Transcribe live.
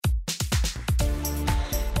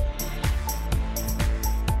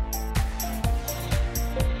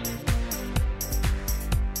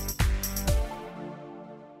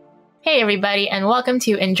everybody, and welcome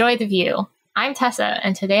to Enjoy the View. I'm Tessa,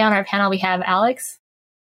 and today on our panel we have Alex.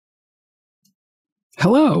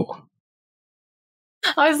 Hello.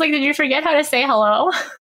 I was like, did you forget how to say hello?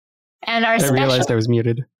 And I realized I was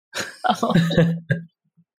muted. Oh.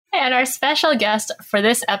 And our special guest for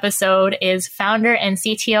this episode is founder and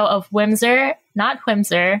CTO of Whimzer, not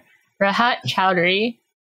Whimzer, Rahat Chowdhury.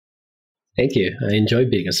 Thank you. I enjoy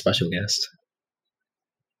being a special guest.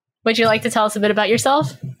 Would you like to tell us a bit about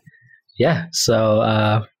yourself? Yeah. So,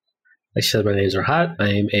 like I said, my name is Rahat.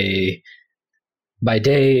 I'm by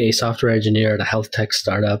day, a software engineer at a health tech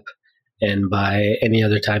startup, and by any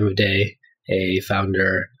other time of day, a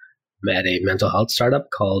founder at a mental health startup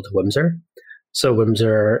called Whimzer. So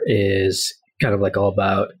Whimzer is kind of like all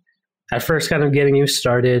about, at first, kind of getting you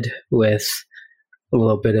started with a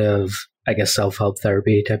little bit of, I guess, self-help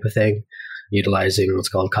therapy type of thing, utilizing what's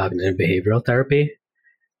called cognitive behavioral therapy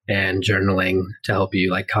and journaling to help you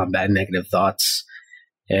like combat negative thoughts.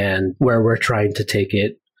 And where we're trying to take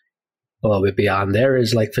it a little bit beyond there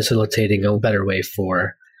is like facilitating a better way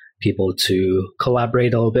for people to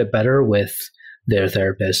collaborate a little bit better with their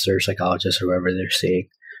therapists or psychologists or whoever they're seeing,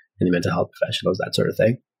 any mental health professionals, that sort of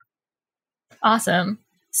thing. Awesome.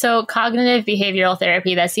 So cognitive behavioral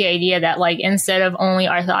therapy, that's the idea that like instead of only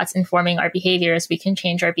our thoughts informing our behaviors, we can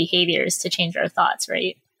change our behaviors to change our thoughts,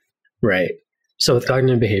 right? Right. So with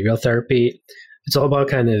cognitive behavioral therapy, it's all about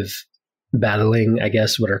kind of battling, I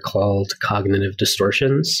guess, what are called cognitive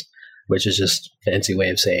distortions, which is just a fancy way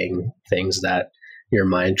of saying things that your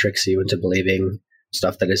mind tricks you into believing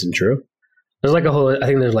stuff that isn't true. There's like I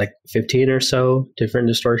think there's like 15 or so different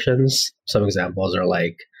distortions. Some examples are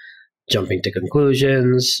like jumping to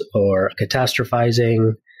conclusions or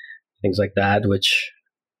catastrophizing, things like that, which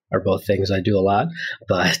are both things I do a lot.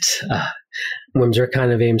 But Whimzer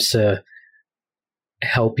kind of aims to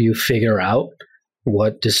help you figure out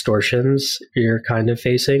what distortions you're kind of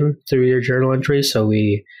facing through your journal entries. So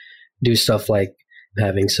we do stuff like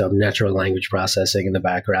having some natural language processing in the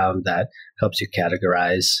background that helps you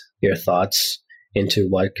categorize your thoughts into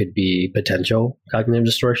what could be potential cognitive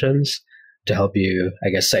distortions to help you, I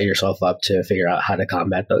guess, set yourself up to figure out how to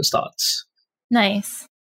combat those thoughts. Nice.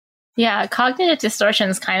 Yeah, cognitive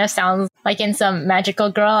distortions kind of sounds like in some magical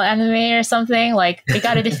girl anime or something, like we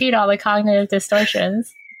got to defeat all the cognitive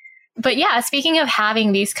distortions. But yeah, speaking of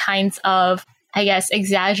having these kinds of, I guess,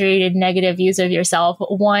 exaggerated negative views of yourself,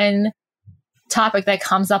 one topic that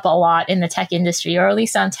comes up a lot in the tech industry, or at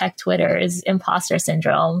least on tech Twitter, is imposter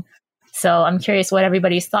syndrome. So I'm curious what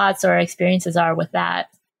everybody's thoughts or experiences are with that.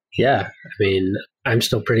 Yeah, I mean, I'm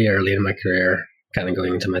still pretty early in my career, kind of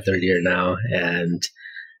going into my third year now, and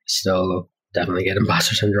still definitely get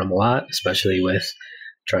imposter syndrome a lot, especially with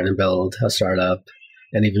trying to build a startup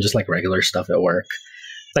and even just like regular stuff at work.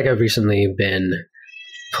 Like I've recently been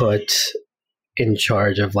put in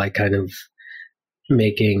charge of like kind of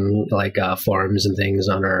making like forums and things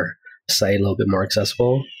on our site a little bit more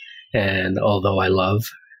accessible. And although I love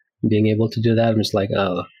being able to do that, I'm just like,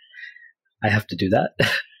 oh, I have to do that.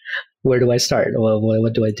 Where do I start? Well,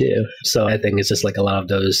 what do I do? So I think it's just like a lot of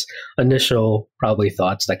those initial probably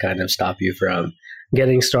thoughts that kind of stop you from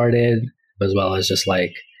getting started, as well as just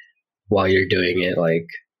like while you're doing it, like,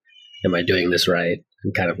 am I doing this right?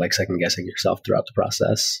 And kind of like second guessing yourself throughout the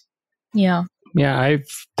process. Yeah. Yeah, I've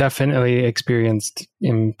definitely experienced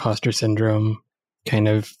imposter syndrome, kind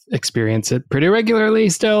of experience it pretty regularly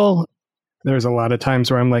still. There's a lot of times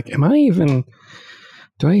where I'm like, do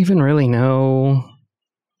I even really know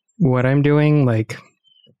what I'm doing? Like,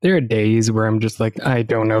 there are days where I'm just like, I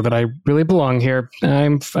don't know that I really belong here.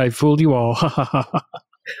 I fooled you all.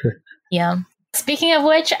 Yeah. Speaking of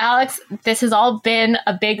which, Alex, this has all been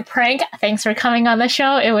a big prank. Thanks for coming on the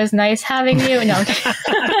show. It was nice having you. No,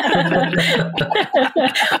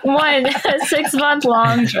 6-month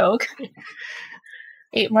long joke.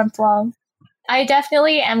 8-month long. I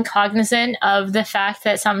definitely am cognizant of the fact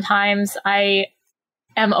that sometimes I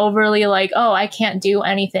am overly like, oh, I can't do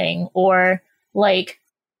anything. Or like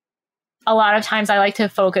a lot of times I like to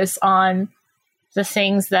focus on the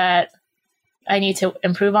things that I need to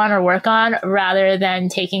improve on or work on rather than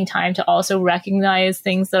taking time to also recognize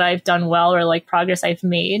things that I've done well or like progress I've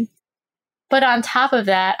made. But on top of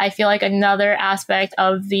that, I feel like another aspect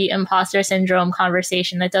of the imposter syndrome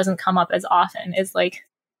conversation that doesn't come up as often is like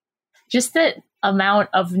just the amount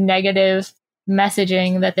of negative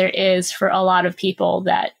messaging that there is for a lot of people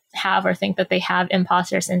that have or think that they have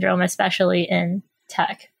imposter syndrome, especially in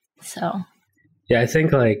tech. So, yeah, I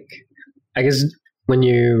think like, I guess when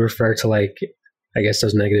you refer to like, I guess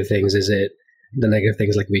those negative things, is it the negative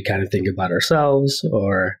things like we kind of think about ourselves,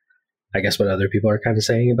 or I guess what other people are kind of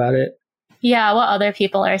saying about it? Yeah, what other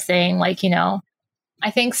people are saying, like,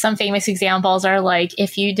 I think some famous examples are like,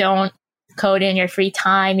 if you don't code in your free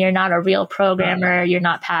time, you're not a real programmer, you're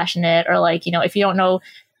not passionate, or like, if you don't know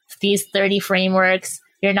these 30 frameworks,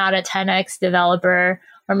 you're not a 10x developer,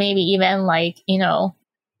 or maybe even like,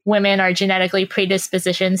 women are genetically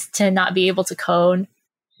predispositions to not be able to code.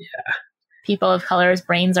 Yeah. People of color's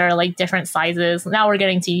brains are like different sizes. Now we're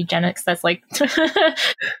getting to eugenics. That's like, but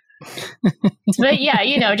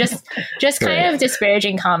yeah, just kind of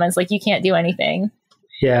disparaging comments like you can't do anything.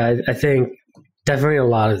 Yeah, I think definitely a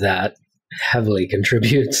lot of that heavily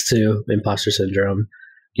contributes to imposter syndrome.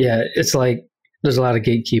 Yeah, it's like there's a lot of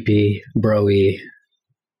gatekeepy, bro-y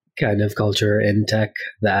kind of culture in tech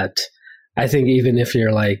that I think even if you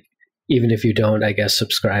don't, I guess,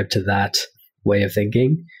 subscribe to that way of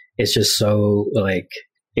thinking, it's just so like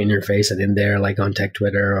in your face and in there, like on tech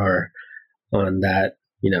Twitter or on that,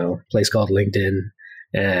 place called LinkedIn.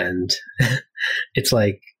 And it's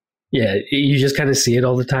like, yeah, you just kind of see it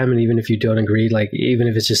all the time. And even if you don't agree, like, even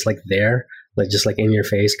if it's just like there, like just like in your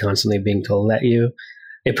face, constantly being told at you,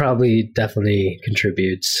 it probably definitely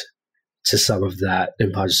contributes to some of that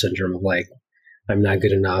imposter syndrome of like, I'm not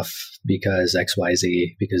good enough because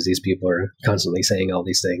XYZ, because these people are constantly saying all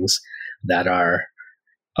these things that are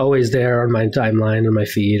always there on my timeline or my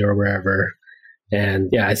feed or wherever. And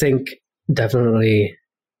yeah, I think definitely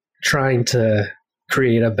trying to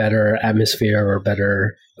create a better atmosphere or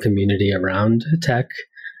better community around tech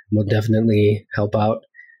will definitely help out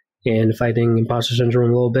in fighting imposter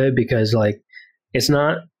syndrome a little bit, because like it's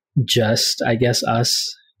not just, I guess,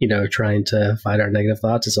 us, trying to fight our negative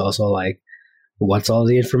thoughts. It's also like, what's all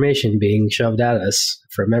the information being shoved at us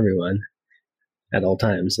from everyone at all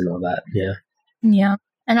times and all that. Yeah. Yeah.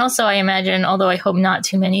 And also, I imagine, although I hope not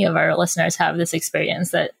too many of our listeners have this experience,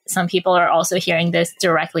 that some people are also hearing this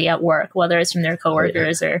directly at work, whether it's from their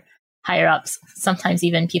coworkers or higher ups, sometimes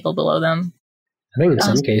even people below them. I think in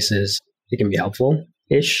some cases it can be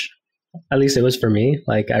helpful-ish. At least it was for me.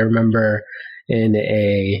 Like I remember in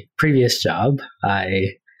a previous job,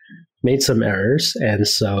 I made some errors. And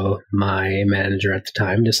so my manager at the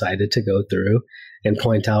time decided to go through and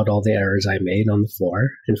point out all the errors I made on the floor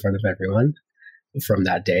in front of everyone from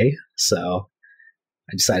that day. So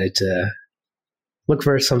I decided to look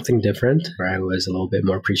for something different where I was a little bit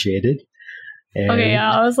more appreciated. And okay,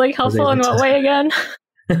 yeah, I was like, helpful in what way again?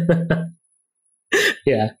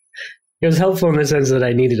 Yeah. It was helpful in the sense that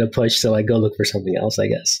I needed a push to like go look for something else, I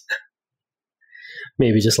guess.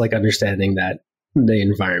 Maybe just like understanding that the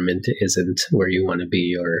environment isn't where you want to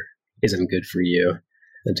be or isn't good for you,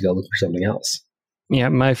 and to go look for something else. Yeah,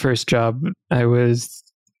 my first job, I was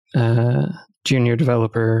a junior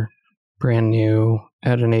developer, brand new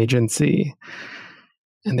at an agency.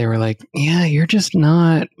 And they were like, yeah, you're just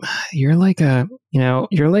not, you're like a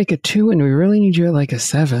 2 and we really need you at like a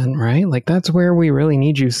 7, right? Like that's where we really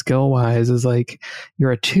need you skill wise, is like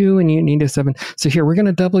you're a 2 and you need a 7. So here, we're going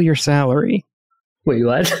to double your salary. Wait,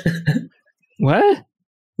 what? What?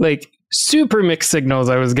 Like super mixed signals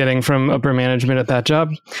I was getting from upper management at that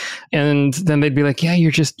job. And then they'd be like, yeah,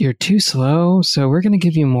 you're too slow. So we're going to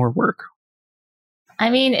give you more work. I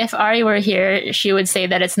mean, if Ari were here, she would say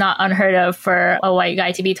that it's not unheard of for a white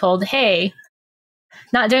guy to be told, hey,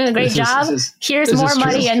 not doing a great job. Here's more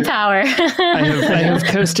money and power. I have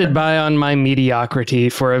coasted by on my mediocrity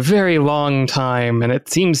for a very long time, and it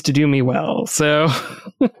seems to do me well. So,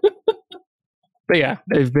 but yeah,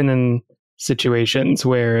 I've been in situations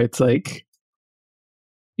where it's like,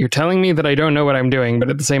 you're telling me that I don't know what I'm doing, but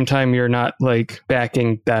at the same time, you're not like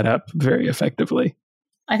backing that up very effectively.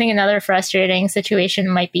 I think another frustrating situation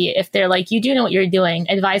might be if they're like, you do know what you're doing,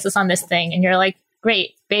 advise us on this thing. And you're like,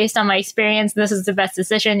 great, based on my experience, this is the best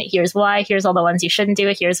decision. Here's why. Here's all the ones you shouldn't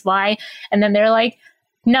do. Here's why. And then they're like,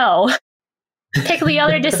 no, pick the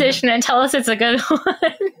other decision and tell us it's a good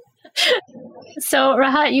one. So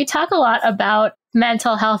Rahat, you talk a lot about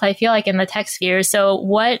mental health, I feel like, in the tech sphere. So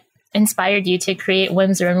what inspired you to create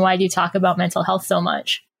Whimzer, and why do you talk about mental health so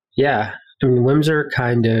much? Yeah, I mean, Whimzer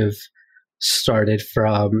kind of started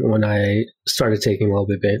from when I started taking a little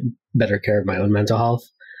bit better care of my own mental health.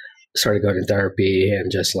 Started going to therapy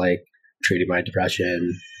and just like treating my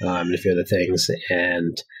depression and a few other things.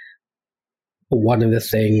 And one of the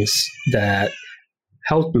things that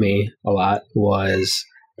helped me a lot was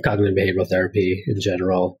cognitive behavioral therapy in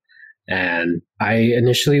general. And I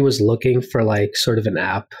initially was looking for like sort of an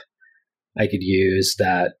app I could use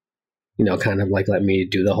that, kind of like let me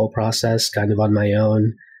do the whole process kind of on my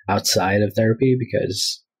own outside of therapy,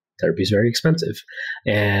 because therapy is very expensive.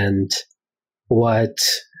 And what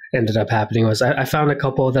ended up happening was I found a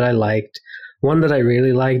couple that I liked. one that I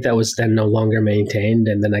really liked that was then no longer maintained,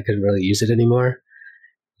 and then I couldn't really use it anymore.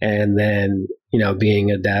 And then, being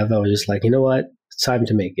a dev, I was just like, you know what? It's time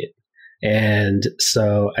to make it. And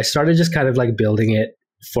so I started just kind of like building it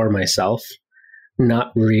for myself,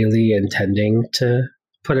 not really intending to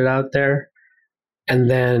put it out there. And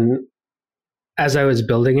then as I was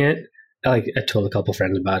building it, I told a couple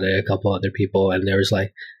friends about it, a couple other people, and they was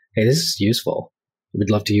like, hey, this is useful.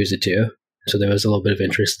 We'd love to use it too. So there was a little bit of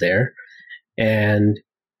interest there. And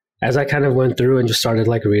as I kind of went through and just started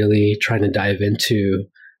like really trying to dive into,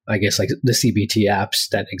 I guess, like the CBT apps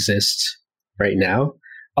that exist right now,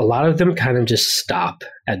 a lot of them kind of just stop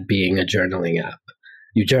at being a journaling app.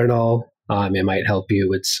 You journal, it might help you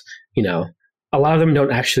with, a lot of them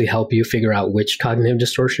don't actually help you figure out which cognitive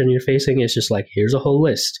distortion you're facing. It's just like, here's a whole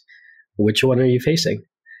list. Which one are you facing?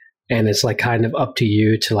 And it's like kind of up to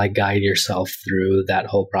you to like guide yourself through that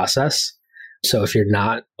whole process. So if you're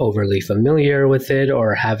not overly familiar with it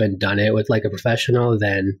or haven't done it with like a professional,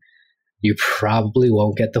 then you probably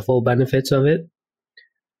won't get the full benefits of it.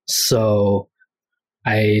 So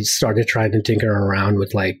I started trying to tinker around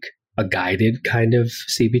with like a guided kind of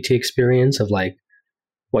CBT experience of like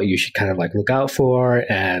what you should kind of like look out for.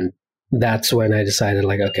 And that's when I decided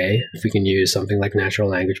like, okay, if we can use something like natural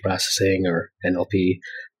language processing or NLP,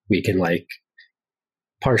 we can like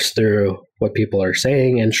parse through what people are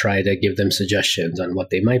saying and try to give them suggestions on what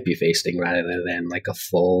they might be facing rather than like a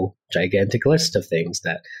full gigantic list of things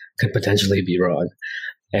that could potentially be wrong.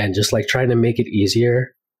 And just like trying to make it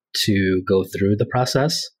easier to go through the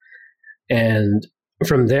process. And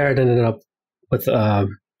from there, it ended up with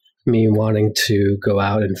me wanting to go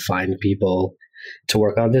out and find people to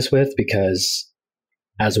work on this with, because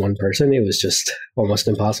as one person, it was just almost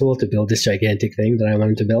impossible to build this gigantic thing that I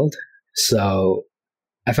wanted to build. So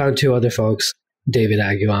I found two other folks, David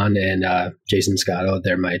Aguan and Jason Scotto.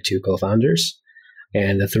 They're my two co-founders.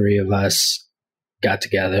 And the three of us got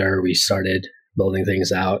together. We started building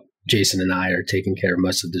things out. Jason and I are taking care of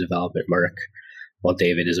most of the development work, while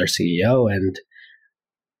David is our CEO. And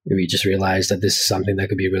we just realized that this is something that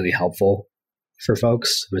could be really helpful for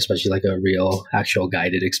folks, especially like a real, actual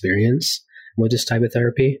guided experience with this type of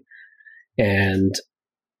therapy. And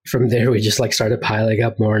from there, we just like started piling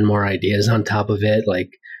up more and more ideas on top of it. Like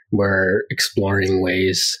we're exploring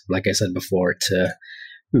ways, like I said before, to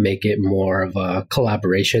make it more of a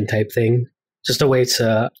collaboration type thing. Just a way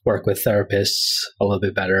to work with therapists a little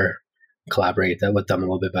bit better, collaborate with them a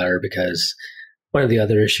little bit better. Because one of the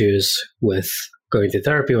other issues with going through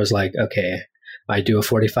therapy was like, okay, I do a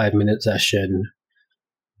 45-minute session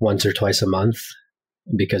once or twice a month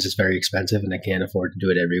because it's very expensive and I can't afford to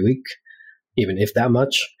do it every week, even if that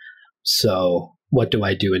much. So what do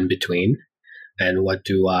I do in between? And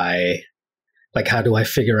how do I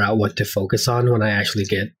figure out what to focus on when I actually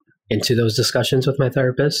get into those discussions with my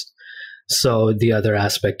therapist? So the other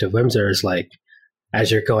aspect of Whimsr is like,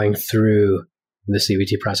 as you're going through the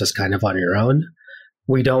CBT process kind of on your own,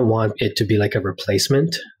 we don't want it to be like a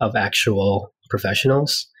replacement of actual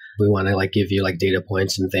professionals. We want to like give you like data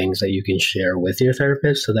points and things that you can share with your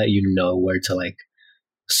therapist so that you know where to like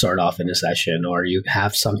start off in a session, or you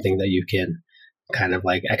have something that you can kind of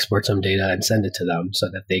like export some data and send it to them so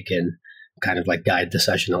that they can kind of like guide the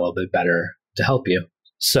session a little bit better to help you.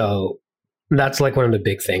 So that's like one of the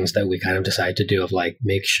big things that we kind of decide to do, of like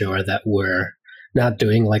make sure that we're not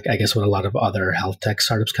doing like, I guess what a lot of other health tech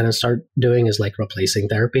startups kind of start doing is like replacing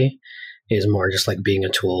therapy, is more just like being a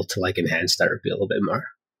tool to like enhance therapy a little bit more.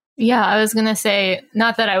 Yeah, I was going to say,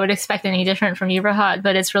 not that I would expect any different from you, Rahat,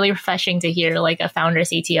 but it's really refreshing to hear like a founder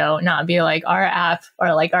CTO not be like, our app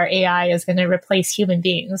or like our AI is going to replace human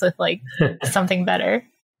beings with like something better.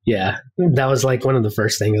 Yeah, that was like one of the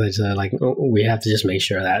first things I said, like, we have to just make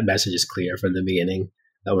sure that message is clear from the beginning,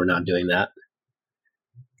 that we're not doing that.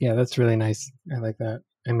 Yeah, that's really nice. I like that.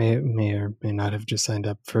 I may or may not have just signed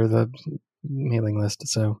up for the mailing list,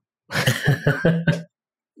 so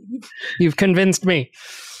you've convinced me.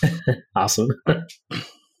 Awesome.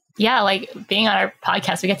 Yeah, like being on our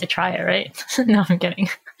podcast, we get to try it, right? No, I'm kidding.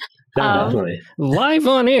 No, definitely. Live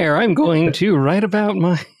on air, I'm going to write about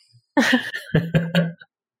my...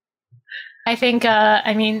 I think, well,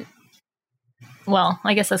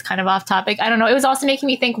 I guess that's kind of off topic. I don't know. It was also making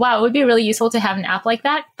me think, wow, it would be really useful to have an app like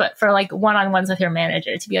that, but for like one-on-ones with your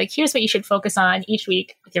manager, to be like, here's what you should focus on each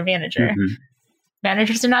week with your manager. Mm-hmm.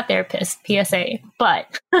 Managers are not therapists, PSA,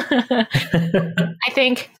 but I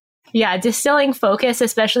think, yeah, distilling focus,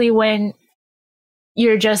 especially when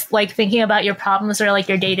you're just like thinking about your problems or like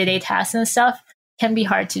your day-to-day tasks and stuff, can be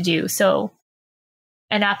hard to do. So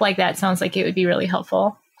an app like that sounds like it would be really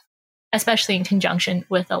helpful, especially in conjunction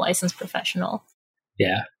with a licensed professional.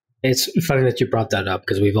 Yeah. It's funny that you brought that up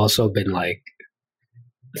because we've also been like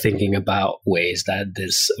thinking about ways that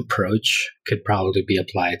this approach could probably be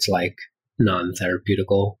applied to like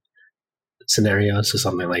non-therapeutical scenarios. So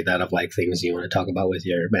something like that of like things you want to talk about with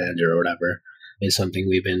your manager or whatever is something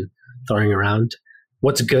we've been throwing around.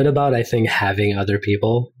 What's good about, I think, having other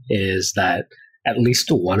people is that at least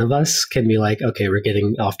one of us can be like, okay, we're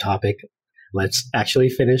getting off topic. Let's actually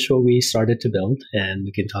finish what we started to build and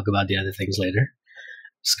we can talk about the other things later.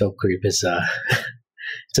 Scope creep is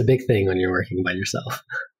it's a big thing when you're working by yourself.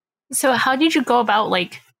 So how did you go about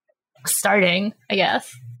like starting, I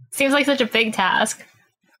guess? Seems like such a big task.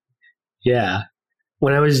 Yeah.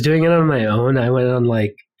 When I was doing it on my own, I went on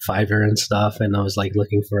like Fiverr and stuff and I was like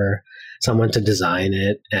looking for someone to design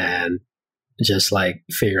it and just like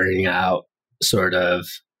figuring out sort of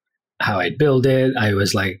how I'd build it. I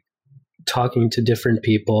was like talking to different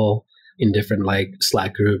people in different like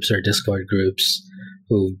Slack groups or Discord groups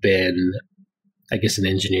who've been, I guess, an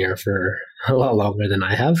engineer for a lot longer than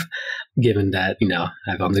I have, given that, you know,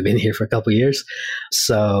 I've only been here for a couple of years.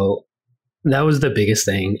 So that was the biggest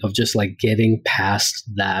thing of just like getting past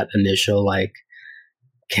that initial, like,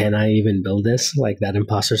 can I even build this? Like that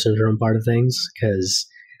imposter syndrome part of things. Because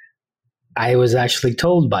I was actually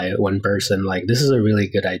told by one person, like, this is a really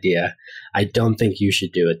good idea. I don't think you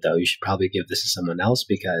should do it though. You should probably give this to someone else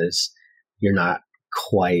because you're not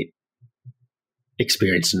quite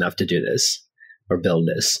experienced enough to do this or build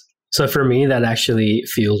this. So for me, that actually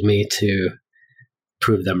fueled me to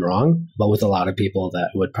prove them wrong. But with a lot of people,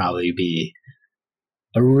 that would probably be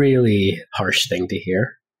a really harsh thing to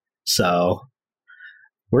hear. So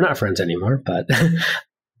we're not friends anymore. But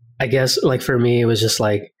I guess like for me, it was just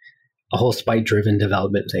like a whole spite-driven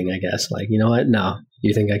development thing, I guess. Like, you know what? No,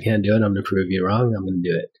 you think I can't do it? I'm going to prove you wrong. I'm going to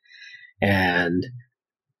do it. And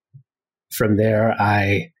from there,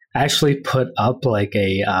 I actually put up like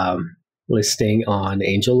a listing on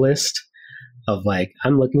AngelList of like,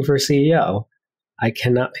 I'm looking for a CEO. I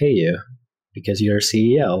cannot pay you because you're a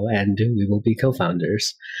CEO and we will be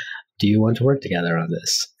co-founders. Do you want to work together on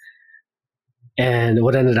this? And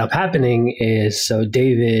what ended up happening is, so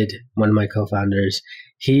David, one of my co-founders,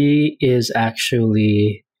 he is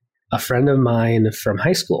actually a friend of mine from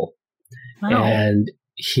high school. Wow. And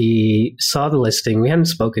he saw the listing. We hadn't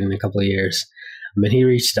spoken in a couple of years. And he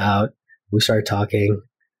reached out. We started talking.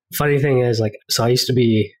 Funny thing is, like, so I used to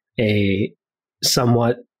be a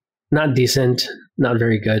somewhat not decent, not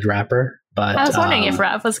very good rapper. But I was wondering if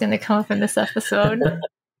rap was going to come up in this episode.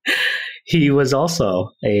 He was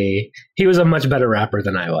a much better rapper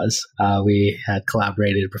than I was. We had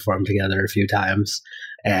collaborated, performed together a few times.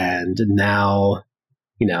 And now,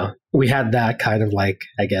 you know, we had that kind of like,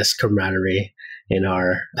 I guess, camaraderie in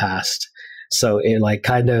our past. So it like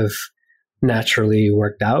kind of naturally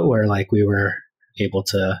worked out where like we were able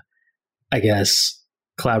to, I guess,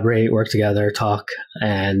 collaborate, work together, talk.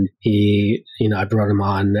 And he, you know, I brought him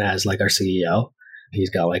on as like our CEO.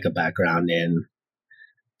 He's got like a background in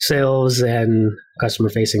sales and customer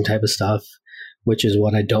facing type of stuff, which is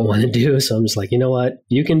what I don't want to do. So I'm just like, you know what?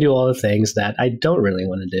 You can do all the things that I don't really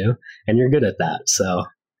want to do, and you're good at that. So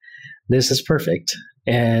this is perfect.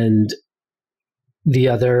 And the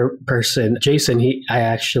other person, Jason, I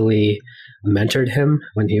actually mentored him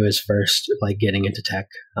when he was first like getting into tech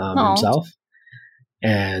himself.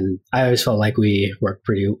 And I always felt like we worked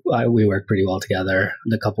pretty well together.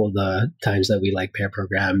 The couple of the times that we like pair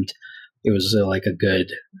programmed, it was like a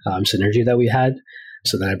good synergy that we had.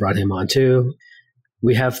 So then I brought him on too.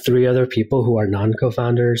 We have 3 other people who are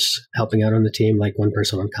non-co-founders helping out on the team, like one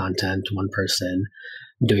person on content, one person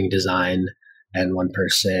doing design, and one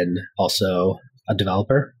person also a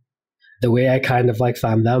developer. The way I kind of like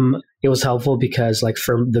found them, it was helpful because like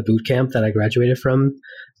from the boot camp that I graduated from,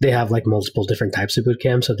 they have like multiple different types of boot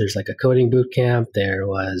camps. So there's like a coding boot camp, there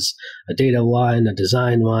was a data one, a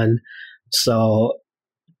design one. So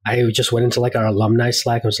I just went into like our alumni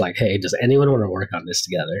Slack and was like, hey, does anyone want to work on this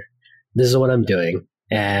together? This is what I'm doing.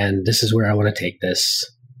 And this is where I want to take this.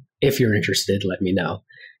 If you're interested, let me know.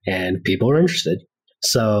 And people were interested.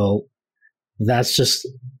 So that's just,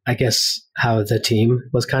 I guess, how the team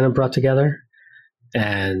was kind of brought together.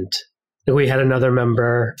 And we had another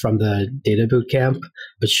member from the data boot camp,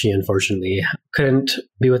 but she unfortunately couldn't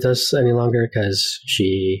be with us any longer because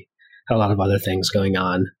she had a lot of other things going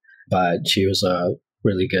on. But she was a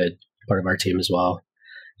really good part of our team as well.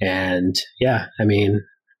 And yeah, I mean,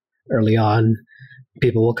 early on,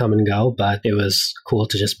 people will come and go, but it was cool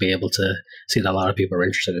to just be able to see that a lot of people are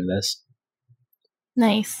interested in this.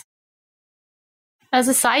 Nice. As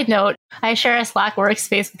a side note, I share a Slack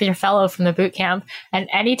workspace with your fellow from the boot camp, and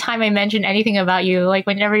anytime I mention anything about you, like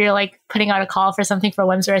whenever you're like putting out a call for something for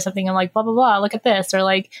Whimsy or something, I'm like, blah, blah, blah, look at this. Or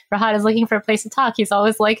like Rahat is looking for a place to talk. He's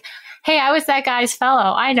always like, hey, I was that guy's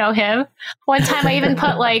fellow. I know him. One time I even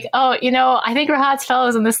put like, oh, you know, I think Rahat's fellow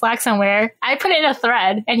is in the Slack somewhere. I put it in a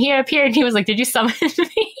thread and he appeared and he was like, did you summon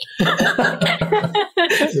me?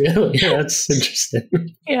 Really? Yeah, that's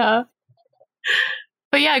interesting. Yeah.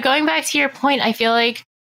 But yeah, going back to your point, I feel like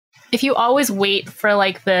if you always wait for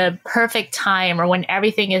like the perfect time or when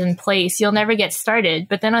everything is in place, you'll never get started.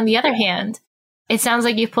 But then on the other hand, it sounds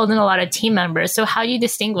like you've pulled in a lot of team members. So how do you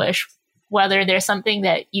distinguish whether there's something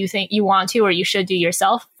that you think you want to or you should do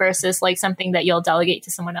yourself versus like something that you'll delegate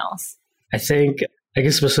to someone else? I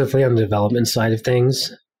guess specifically on the development side of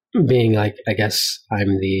things, being like, I guess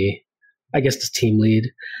the team lead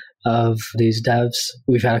of these devs.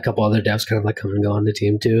 We've had a couple other devs kind of like come and go on the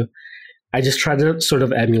team too. I just try to sort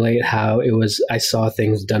of emulate how it was. I saw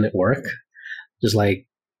things done at work, just like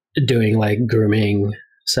doing like grooming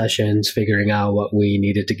sessions, figuring out what we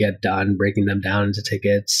needed to get done, breaking them down into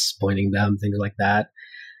tickets, pointing them, things like that.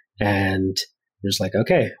 And just like,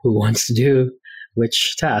 okay, who wants to do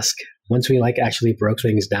which task? Once we like actually broke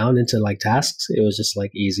things down into like tasks, it was just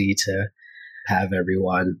like easy to have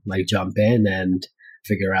everyone like jump in and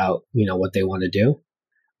figure out, you know, what they want to do,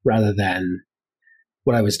 rather than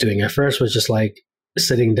what I was doing at first was just like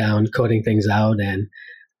sitting down, coding things out and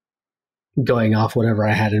going off whatever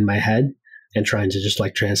I had in my head and trying to just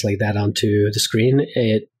like translate that onto the screen.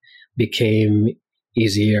 It became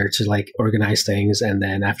easier to like organize things. And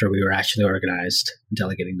then after we were actually organized,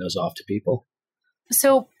 delegating those off to people.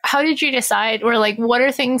 So how did you decide, or like, what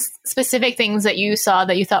are specific things that you saw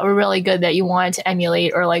that you thought were really good that you wanted to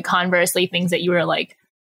emulate, or like conversely things that you were like,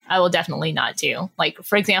 I will definitely not do? Like,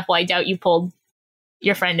 for example, I doubt you pulled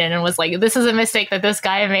your friend in and was like, this is a mistake that this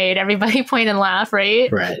guy made. Everybody point and laugh, right?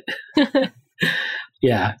 Right.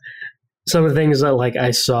 Yeah. Some of the things that like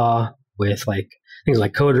I saw with like things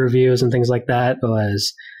like code reviews and things like that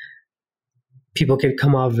was people can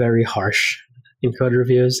come off very harsh in code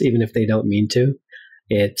reviews, even if they don't mean to.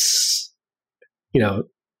 It's, you know,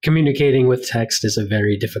 communicating with text is a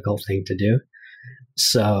very difficult thing to do.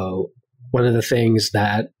 So one of the things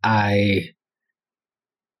that I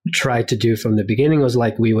tried to do from the beginning was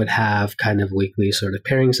like we would have kind of weekly sort of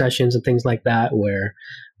pairing sessions and things like that where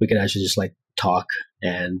we could actually just like talk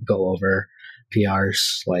and go over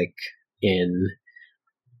PRs like in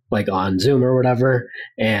like on Zoom or whatever.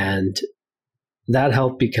 And that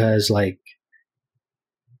helped because like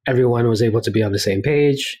everyone was able to be on the same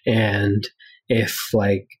page. And if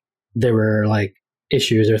like there were like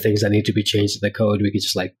issues or things that need to be changed in the code, we could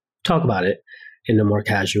just like talk about it in a more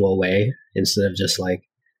casual way instead of just like,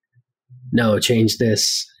 no, change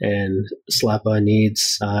this and slap a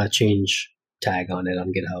needs change tag on it on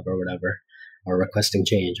GitHub or whatever, or requesting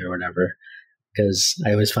change or whatever, because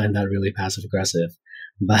I always find that really passive aggressive.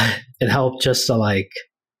 But it helped just to like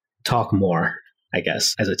talk more, I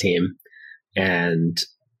guess, as a team. And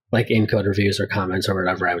like in code reviews or comments or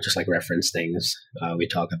whatever, I would just like reference things we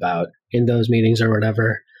talk about in those meetings or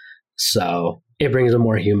whatever. So it brings a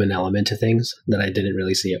more human element to things that I didn't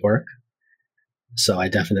really see at work. So I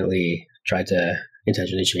definitely tried to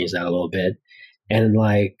intentionally change that a little bit. And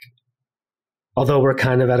like, although we're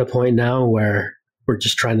kind of at a point now where we're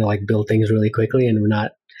just trying to like build things really quickly and we're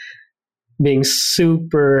not being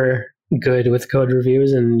super good with code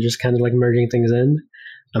reviews and just kind of like merging things in,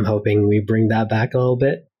 I'm hoping we bring that back a little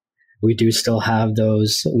bit. We do still have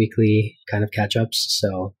those weekly kind of catch-ups.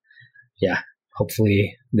 So yeah,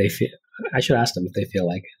 hopefully they feel, I should ask them if they feel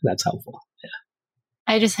like that's helpful. Yeah.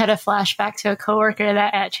 I just had a flashback to a coworker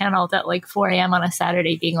that at channeled at like 4 a.m. on a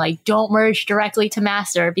Saturday being like, don't merge directly to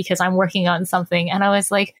master because I'm working on something. And I was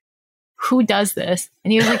like, who does this?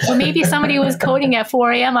 And he was like, well, maybe somebody was coding at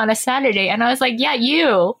 4 a.m. on a Saturday. And I was like, yeah,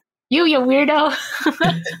 you weirdo.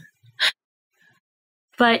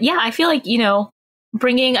 But yeah, I feel like, you know,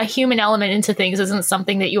 bringing a human element into things isn't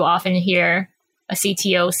something that you often hear a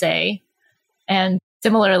CTO say. And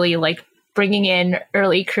similarly, like bringing in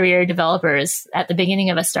early career developers at the beginning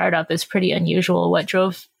of a startup is pretty unusual. What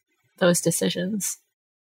drove those decisions?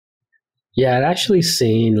 Yeah, I'd actually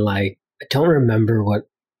seen like, I don't remember what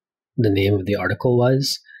the name of the article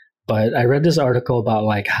was, but I read this article about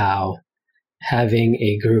like how having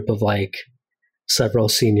a group of like several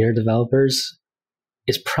senior developers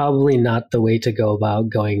is probably not the way to go about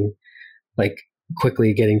going like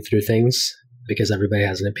quickly getting through things, because everybody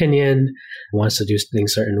has an opinion, wants to do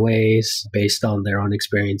things certain ways based on their own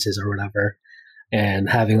experiences or whatever. And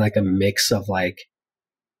having like a mix of like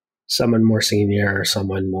someone more senior or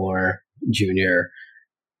someone more junior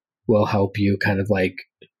will help you kind of like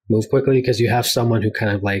move quickly because you have someone who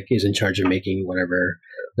kind of like is in charge of making whatever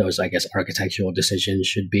those, I guess, architectural decisions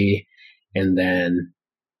should be. And then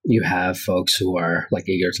you have folks who are like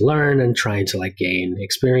eager to learn and trying to like gain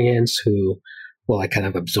experience who will like kind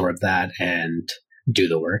of absorb that and do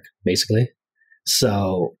the work basically.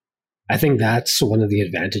 So I think that's one of the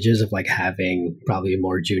advantages of like having probably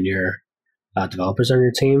more junior developers on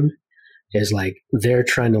your team is like they're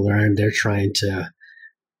trying to learn, they're trying to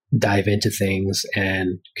dive into things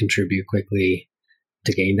and contribute quickly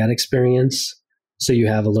to gain that experience. So you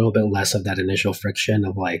have a little bit less of that initial friction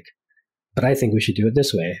of like, but I think we should do it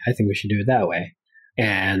this way. I think we should do it that way.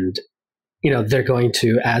 And, they're going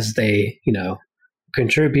to, as they,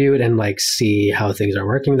 contribute and like see how things are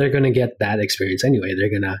working, they're going to get that experience anyway. They're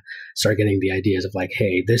going to start getting the ideas of like,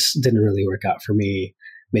 hey, this didn't really work out for me.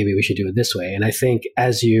 Maybe we should do it this way. And I think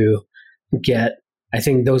as you get, I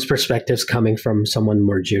think those perspectives coming from someone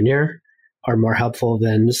more junior are more helpful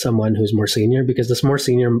than someone who's more senior, because this more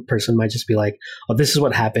senior person might just be like, oh, this is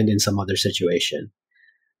what happened in some other situation.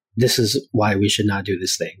 This is why we should not do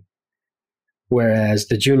this thing. Whereas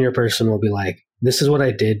the junior person will be like, this is what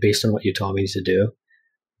I did based on what you told me to do,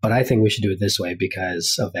 but I think we should do it this way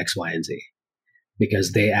because of X, Y, and Z.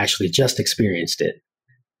 Because they actually just experienced it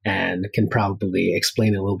and can probably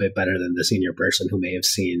explain it a little bit better than the senior person who may have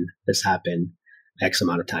seen this happen X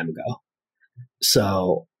amount of time ago.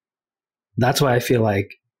 So that's why I feel like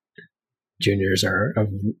juniors are a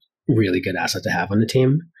really good asset to have on the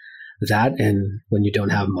team. That, and when you don't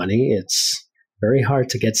have money, it's very hard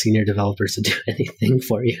to get senior developers to do anything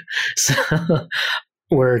for you. So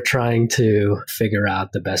we're trying to figure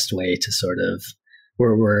out the best way to sort of,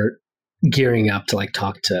 we're gearing up to like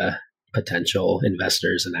talk to potential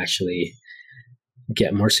investors and actually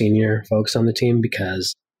get more senior folks on the team,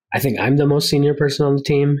 because I think I'm the most senior person on the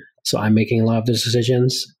team. So I'm making a lot of those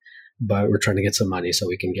decisions, but we're trying to get some money so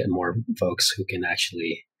we can get more folks who can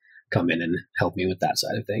actually come in and help me with that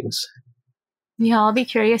side of things. Yeah, I'll be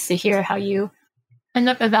curious to hear how you end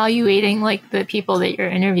up evaluating like the people that you're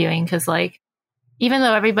interviewing, because like even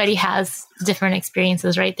though everybody has different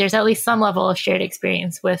experiences, right, there's at least some level of shared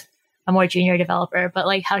experience with a more junior developer, but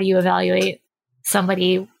like how do you evaluate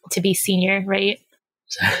somebody to be senior, right?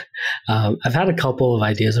 I've had a couple of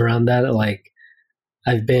ideas around that. Like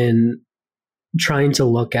I've been trying to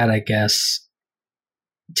look at, I guess,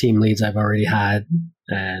 team leads I've already had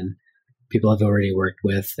and people I've already worked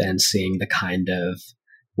with and seeing the kind of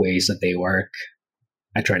ways that they work.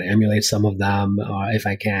 I try to emulate some of them if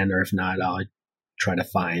I can, or if not, I'll try to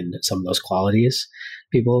find some of those qualities.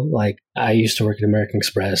 People like I used to work at American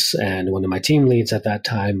Express, and one of my team leads at that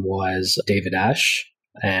time was David Ash,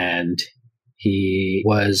 and he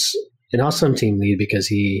was an awesome team lead because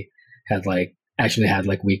he had actually had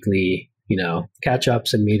weekly, catch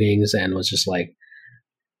ups and meetings, and was just like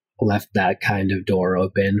left that kind of door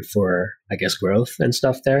open for, I guess, growth and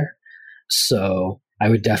stuff there. So I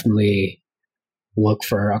would definitely look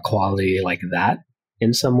for a quality like that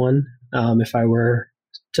in someone if I were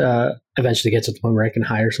to eventually get to the point where I can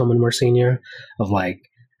hire someone more senior, of like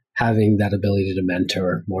having that ability to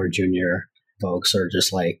mentor more junior folks, or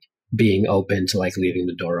just like being open to like leaving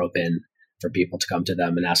the door open for people to come to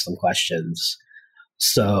them and ask them questions.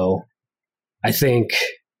 So I think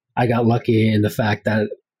I got lucky in the fact that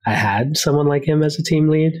I had someone like him as a team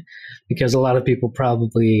lead, because a lot of people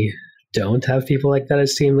probably don't have people like that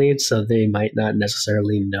as team leads, so they might not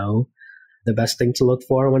necessarily know the best thing to look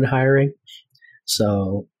for when hiring.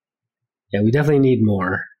 So yeah, we definitely need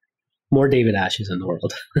more David Ashes in the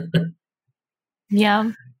world.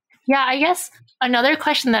 Yeah. I guess another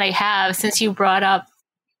question that I have, since you brought up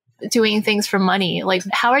doing things for money, like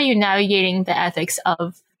how are you navigating the ethics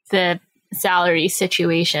of the salary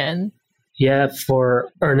situation? Yeah, for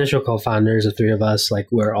our initial co-founders, the three of us, like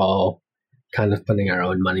we're all kind of putting our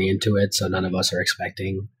own money into it. So none of us are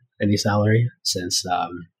expecting any salary, since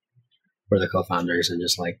we're the co-founders and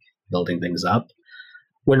just like building things up.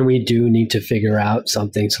 When we do need to figure out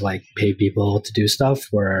something to like pay people to do stuff,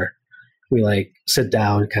 where we like sit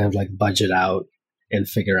down, kind of like budget out and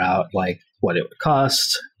figure out like what it would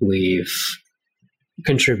cost. We've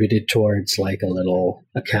contributed towards like a little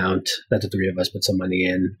account that the three of us put some money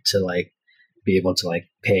in to like be able to like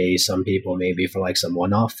pay some people maybe for like some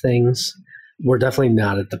one-off things. We're definitely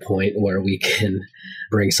not at the point where we can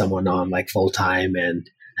bring someone on like full time and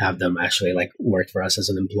have them actually like work for us as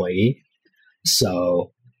an employee.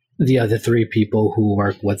 So the other three people who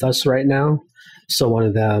work with us right now, so one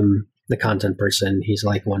of them, the content person, he's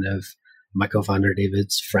like one of my co-founder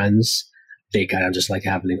David's friends. They kind of just like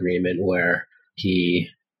have an agreement where he,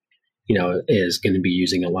 is going to be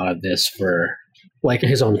using a lot of this for like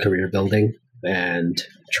his own career building and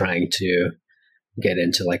trying to get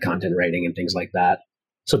into like content writing and things like that.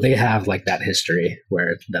 So they have like that history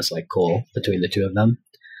where that's like cool between the two of them.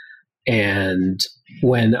 And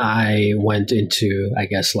when I went into, I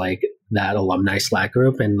guess, like that alumni Slack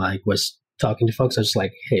group and like was talking to folks, I was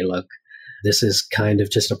like, hey, look, this is kind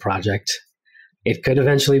of just a project. It could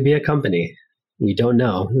eventually be a company. We don't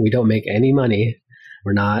know. We don't make any money.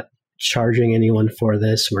 We're not charging anyone for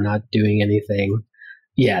this. We're not doing anything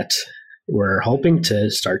yet. We're hoping to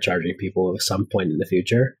start charging people at some point in the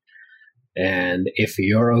future. And if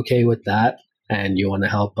you're okay with that and you want to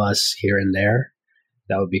help us here and there,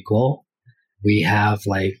 that would be cool. We have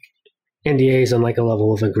like NDAs on like a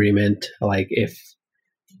level of agreement. Like if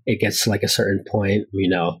it gets to like a certain point,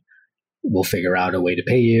 we'll figure out a way to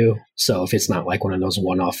pay you. So if it's not like one of those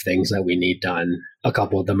one-off things that we need done, a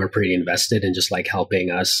couple of them are pretty invested in just like helping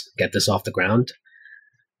us get this off the ground.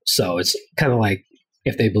 So it's kind of like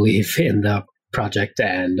if they believe in the project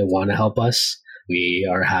and want to help us, we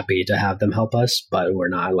are happy to have them help us, but we're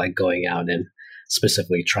not like going out and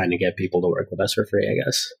specifically trying to get people to work with us for free, I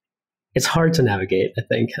guess. It's hard to navigate, I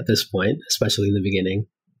think, at this point, especially in the beginning.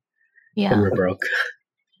 Yeah. When we're broke.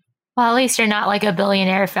 Well, at least you're not like a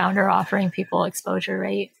billionaire founder offering people exposure,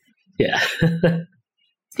 right? Yeah.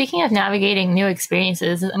 Speaking of navigating new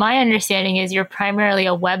experiences, my understanding is you're primarily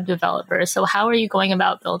a web developer. So how are you going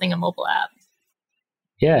about building a mobile app?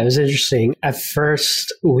 Yeah, it was interesting. At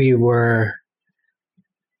first,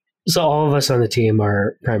 so all of us on the team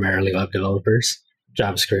are primarily web developers,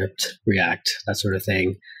 JavaScript, React, that sort of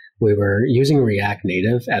thing. We were using React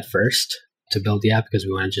Native at first to build the app because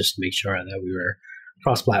we wanted to just make sure that we were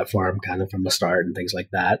cross-platform kind of from the start and things like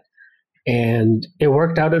that. And it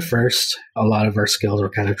worked out at first. A lot of our skills were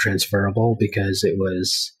kind of transferable because it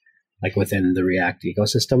was like within the React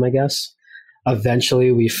ecosystem, I guess.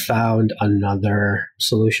 Eventually, we found another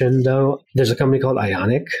solution, though. There's a company called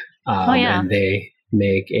Ionic, and they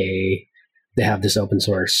have this open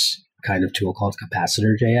source kind of tool called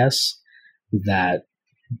Capacitor.js that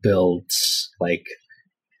builds like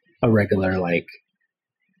a regular like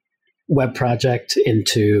web project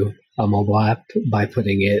into a mobile app by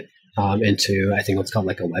putting it into, I think what's called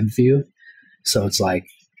like a web view. So it's like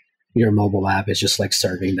your mobile app is just like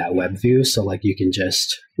serving that web view. So like you can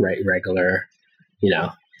just write regular,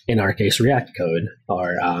 in our case, React code,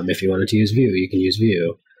 or if you wanted to use Vue, you can use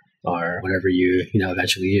Vue or whatever you,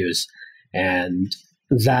 eventually use. And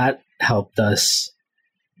that helped us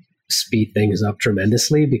speed things up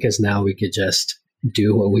tremendously because now we could just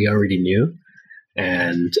do what we already knew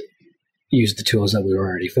and use the tools that we were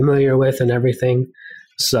already familiar with and everything.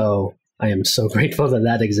 So I am so grateful that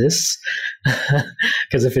that exists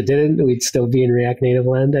because if it didn't, we'd still be in React Native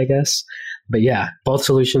land, I guess. But yeah, both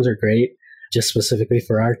solutions are great, just specifically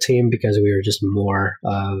for our team because we were just more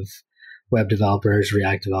of web developers,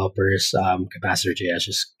 React developers. Capacitor.js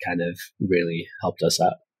just kind of really helped us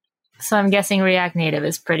out. So I'm guessing React Native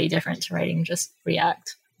is pretty different to writing just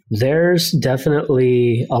React. There's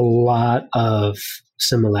definitely a lot of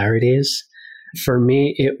similarities. For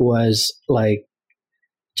me, it was like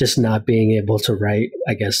just not being able to write,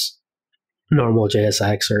 I guess, normal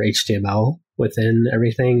JSX or HTML within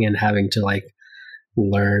everything and having to like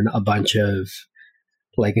learn a bunch of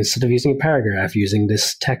like instead of using a paragraph, using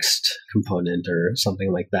this text component or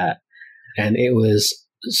something like that. And it was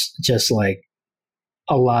just like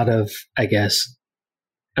a lot of, I guess,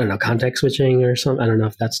 I don't know, context switching or something. I don't know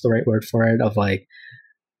if that's the right word for it, of like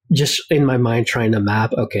just in my mind trying to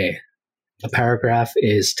map, okay, a paragraph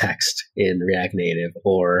is text in React Native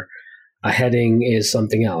or a heading is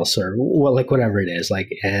something else or well, like whatever it is. Like,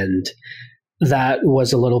 and that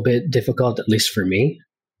was a little bit difficult, at least for me.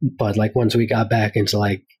 But like once we got back into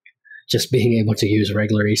like just being able to use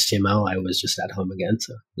regular HTML, I was just at home again.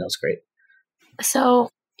 So that was great. So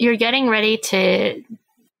you're getting ready to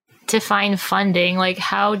find funding. Like,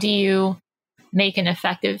 how do you make an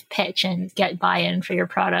effective pitch and get buy-in for your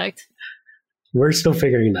product? We're still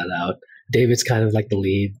figuring that out. David's kind of like the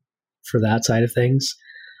lead for that side of things.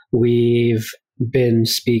 We've been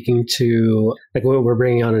speaking to, like, we're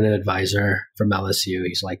bringing on an advisor from LSU.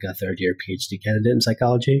 He's like a third-year PhD candidate in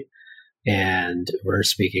psychology. And we're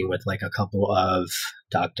speaking with like a couple of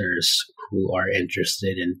doctors who are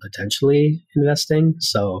interested in potentially investing.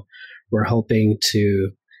 So we're hoping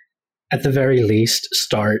to, at the very least,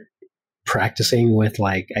 start practicing with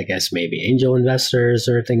like, I guess maybe angel investors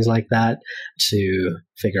or things like that to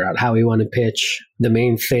figure out how we want to pitch. The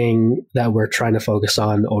main thing that we're trying to focus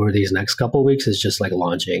on over these next couple of weeks is just like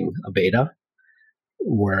launching a beta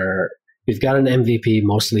where we've got an MVP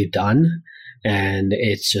mostly done. And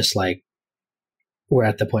it's just like, we're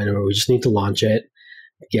at the point where we just need to launch it,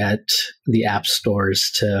 get the app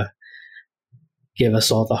stores to give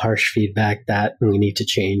us all the harsh feedback that we need to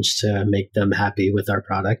change to make them happy with our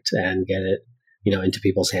product and get it, into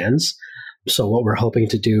people's hands. So what we're hoping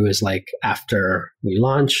to do is like after we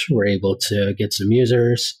launch, we're able to get some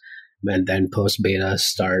users and then post beta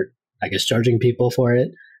start, I guess, charging people for it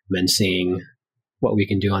and then seeing what we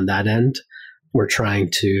can do on that end. We're trying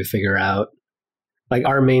to figure out, like,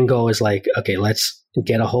 our main goal is like, okay, let's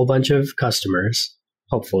get a whole bunch of customers,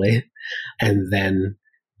 hopefully, and then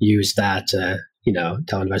use that to,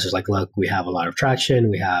 tell investors like, look, we have a lot of traction,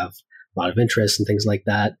 we have a lot of interest and things like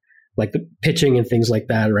that. Like the pitching and things like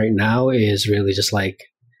that right now is really just like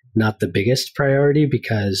not the biggest priority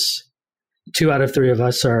because 2 out of 3 of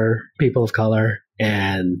us are people of color.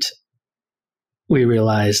 And we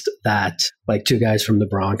realized that like 2 guys from the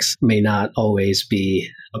Bronx may not always be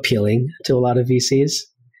appealing to a lot of VCs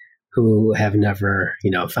who have never,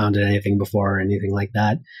 founded anything before or anything like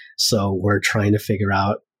that. So we're trying to figure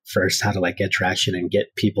out first how to like get traction and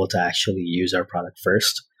get people to actually use our product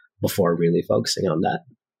first before really focusing on that.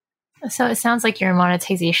 So it sounds like your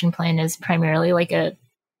monetization plan is primarily like a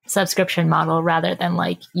subscription model rather than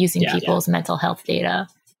like using people's mental health data.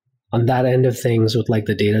 On that end of things with like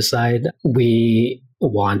the data side, we're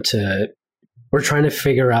trying to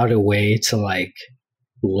figure out a way to like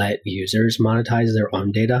let users monetize their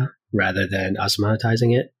own data rather than us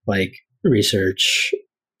monetizing it. Like research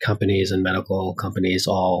companies and medical companies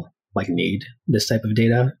all like need this type of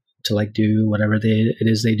data to like do whatever it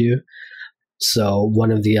is they do. So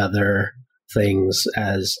one of the other things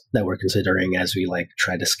that we're considering as we like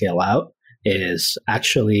try to scale out is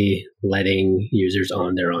actually letting users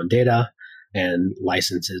own their own data and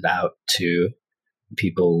license it out to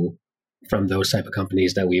people from those type of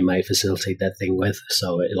companies that we might facilitate that thing with.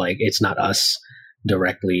 So it's not us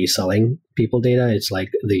directly selling people data. It's like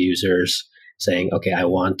the users saying, okay, I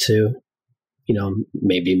want to,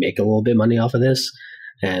 maybe make a little bit of money off of this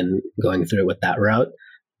and going through it with that route.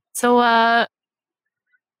 So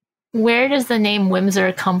where does the name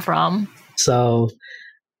Whimzer come from? So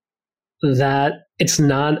that it's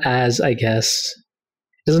not as, I guess,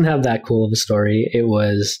 it doesn't have that cool of a story.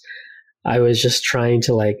 I was just trying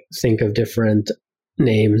to like think of different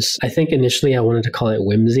names. I think initially I wanted to call it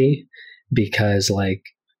Whimsy because like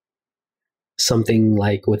something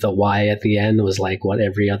like with a Y at the end was like what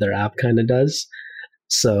every other app kind of does.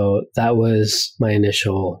 So that was my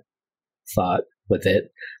initial thought with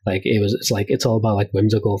it. Like it's all about like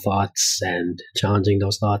whimsical thoughts and challenging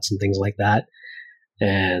those thoughts and things like that.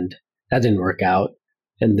 And that didn't work out.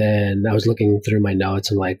 And then I was looking through my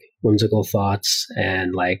notes and like whimsical thoughts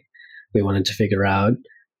and like we wanted to figure out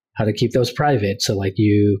how to keep those private. So like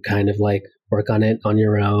you kind of like work on it on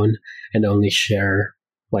your own and only share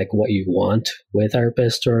like what you want with a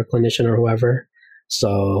therapist or a clinician or whoever.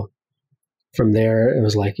 So from there, it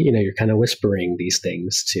was like, you're kind of whispering these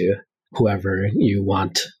things to whoever you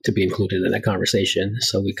want to be included in that conversation.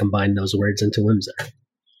 So we combined those words into Whimzer.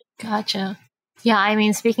 Gotcha. Yeah, I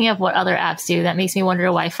mean, speaking of what other apps do, that makes me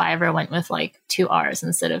wonder why Fiverr went with like 2 R's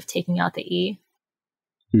instead of taking out the E.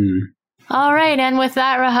 All right. And with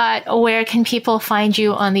that, Rahat, where can people find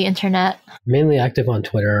you on the internet? Mainly active on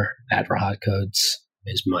Twitter at RahatCodes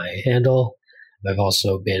is my handle. I've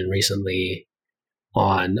also been recently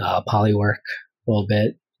on Polywork a little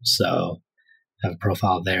bit. So I have a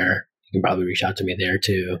profile there. You can probably reach out to me there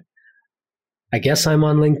too. I guess I'm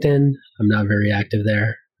on LinkedIn. I'm not very active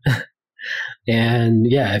there. And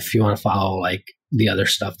yeah, if you want to follow like the other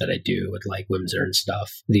stuff that I do with like Whimzer and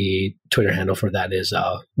stuff, the Twitter handle for that is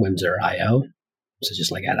Whimzer.io. So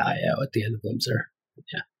just like @io at the end of Whimzer.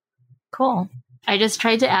 Yeah. Cool. I just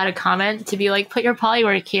tried to add a comment to be like, put your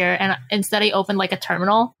Polywork here. And instead I opened like a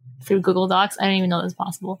terminal through Google Docs. I didn't even know it was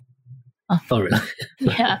possible. Oh, really?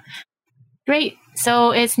 Yeah. Great.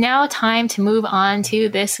 So it's now time to move on to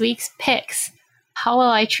this week's picks. How will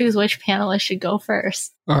I choose which panelist should go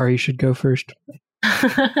first? Ari should go first.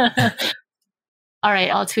 All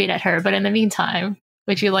right, I'll tweet at her. But in the meantime,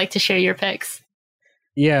 would you like to share your picks?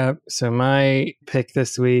 Yeah, so my pick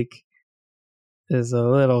this week is a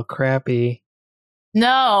little crappy.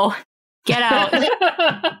 No, get out.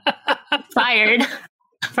 Fired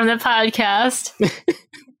from the podcast.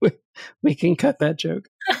 We can cut that joke.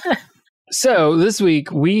 So this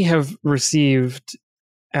week we have received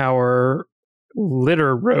our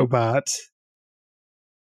litter robot.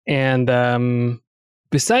 And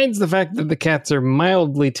besides the fact that the cats are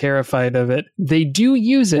mildly terrified of it, they do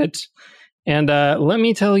use it. And let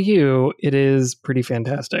me tell you, it is pretty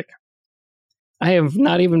fantastic. I have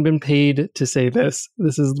not even been paid to say this.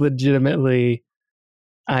 This is legitimately,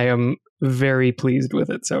 I am very pleased with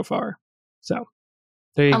it so far. So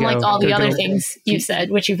there you go. Unlike all the other things you've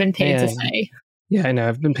said, which you've been paid to say. Yeah, I know.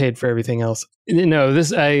 I've been paid for everything else. No,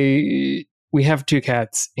 we have 2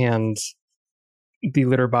 cats, and the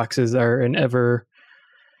litter boxes are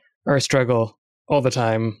a struggle all the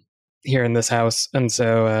time here in this house. And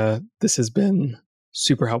so this has been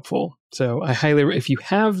super helpful. So I highly, if you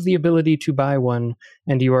have the ability to buy one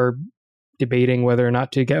and you are debating whether or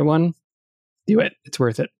not to get one, do it. It's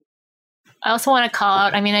worth it. I also want to call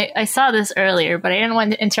out, I mean, I saw this earlier, but I didn't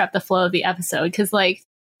want to interrupt the flow of the episode because, like,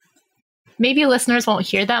 maybe listeners won't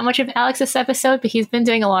hear that much of Alex this episode, but he's been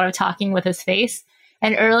doing a lot of talking with his face.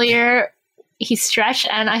 And earlier he stretched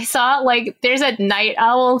and I saw, like, there's a Night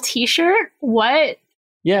Owl t-shirt. What?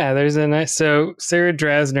 Yeah, there's a nice. So Sarah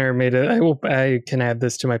Drasner made I can add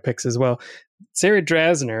this to my picks as well. Sarah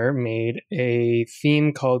Drasner made a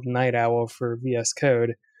theme called Night Owl for VS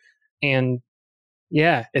Code. And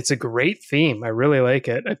yeah, it's a great theme. I really like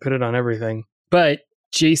it. I put it on everything. But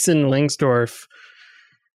Jason Langsdorff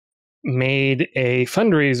made a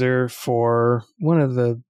fundraiser for one of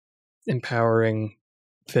the empowering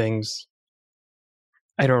things.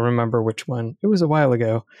 I don't remember which one. It was a while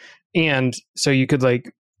ago. And so you could,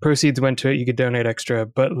 like, proceeds went to it. You could donate extra,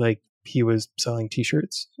 but, like, he was selling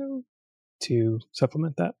t-shirts to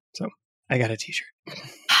supplement that. So I got a t-shirt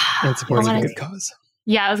and supporting a good cause.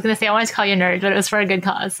 Yeah, I was going to say, I wanted to call you a nerd, but it was for a good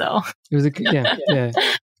cause. So it was yeah.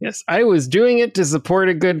 Yes, I was doing it to support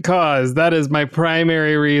a good cause. That is my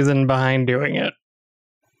primary reason behind doing it.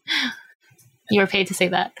 You were paid to say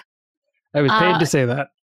that. I was paid to say that.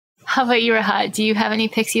 How about you, Rahat? Do you have any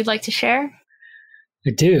picks you'd like to share? I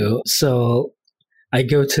do. So I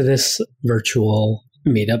go to this virtual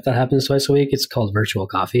meetup that happens twice a week. It's called Virtual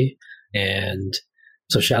Coffee. And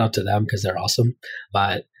so shout out to them because they're awesome.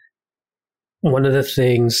 But one of the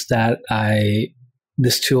things that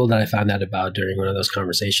this tool that I found out about during one of those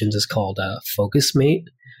conversations is called FocusMate.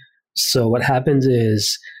 So what happens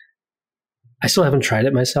is, I still haven't tried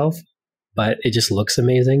it myself, but it just looks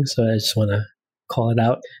amazing. So I just want to call it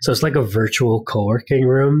out. So it's like a virtual co-working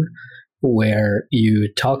room where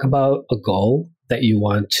you talk about a goal that you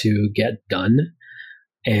want to get done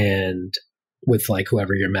and with, like,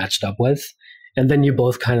 whoever you're matched up with. And then you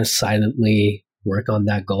both kind of silently work on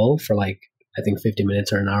that goal for, like, I think 50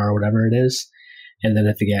 minutes or an hour or whatever it is. And then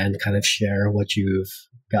at the end, kind of share what you've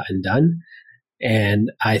gotten done.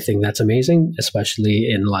 And I think that's amazing, especially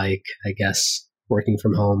in, like, I guess, working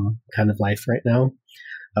from home kind of life right now,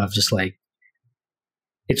 of just, like,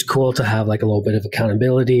 it's cool to have, like, a little bit of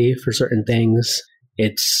accountability for certain things.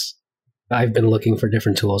 I've been looking for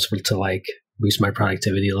different tools to, like, boost my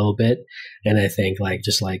productivity a little bit. And I think, like,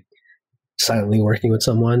 just, like, silently working with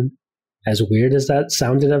someone, as weird as that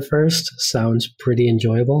sounded at first, sounds pretty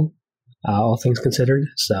enjoyable, all things considered.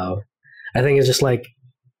 So I think it's just, like,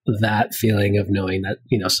 that feeling of knowing that,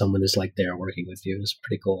 you know, someone is, like, there working with you is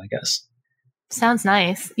pretty cool, I guess. Sounds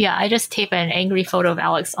nice. Yeah, I just tape an angry photo of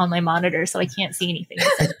Alex on my monitor so I can't see anything.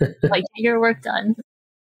 Like, get your work done.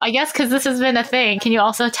 I guess because this has been a thing, can you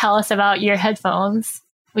also tell us about your headphones?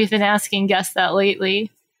 We've been asking guests that lately,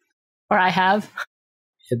 or I have.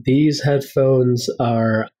 These headphones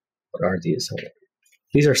are, what are these?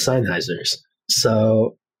 These are Sennheisers.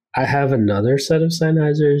 So I have another set of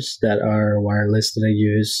Sennheisers that are wireless that I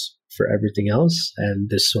use for everything else. And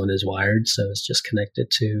this one is wired, so it's just connected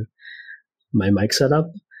to my mic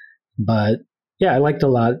setup. But yeah, I like it a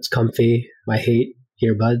lot. It's comfy. I hate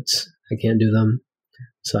earbuds. I can't do them.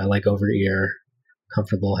 So I like over-ear,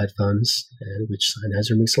 comfortable headphones, which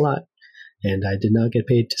Sennheiser makes a lot. And I did not get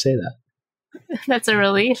paid to say that. That's a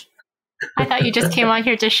relief. I thought you just came on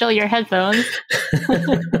here to show your headphones.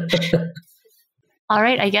 All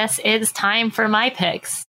right, I guess it's time for my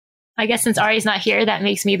picks. I guess since Ari's not here, that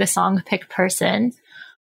makes me the song pick person.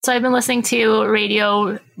 So I've been listening to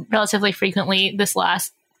radio relatively frequently this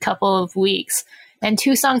last couple of weeks. And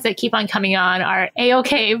 2 songs that keep on coming on are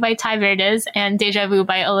A-OK by Ty Verdes and Deja Vu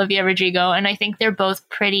by Olivia Rodrigo. And I think they're both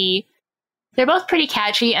pretty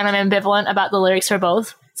catchy, and I'm ambivalent about the lyrics for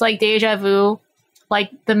both. It's like Deja Vu,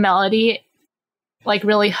 like the melody, like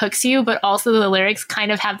really hooks you, but also the lyrics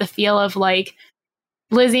kind of have the feel of like,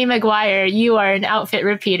 Lizzie McGuire, you are an outfit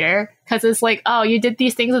repeater. Because it's like, oh, you did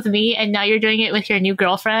these things with me and now you're doing it with your new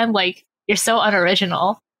girlfriend. Like, you're so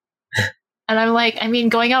unoriginal. And I'm like, I mean,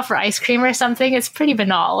 going out for ice cream or something is pretty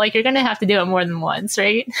banal. Like, you're going to have to do it more than once,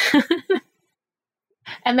 right?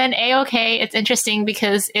 And then A-OK, it's interesting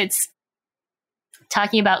because it's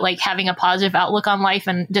talking about like having a positive outlook on life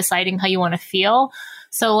and deciding how you want to feel.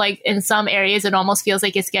 So like in some areas, it almost feels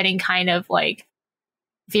like it's getting kind of like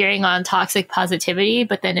veering on toxic positivity.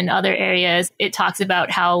 But then in other areas, it talks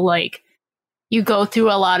about how like you go through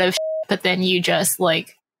a lot of but then you just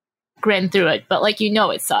like grin through it. But like,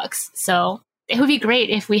 it sucks. So it would be great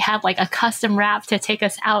if we had like a custom rap to take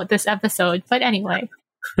us out this episode. But anyway.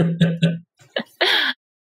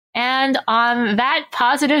 And on that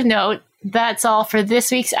positive note, that's all for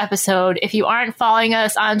this week's episode. If you aren't following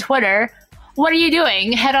us on Twitter, what are you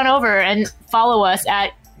doing? Head on over and follow us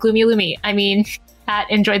at GloomyLoomy. At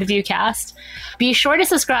Enjoy the Viewcast. Be sure to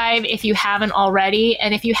subscribe if you haven't already.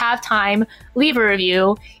 And if you have time, leave a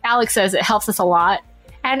review. Alex says it helps us a lot.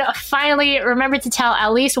 And finally, remember to tell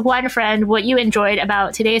at least one friend what you enjoyed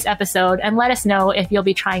about today's episode and let us know if you'll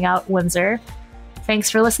be trying out Whimsor. Thanks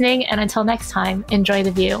for listening, and until next time, enjoy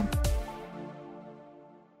the view.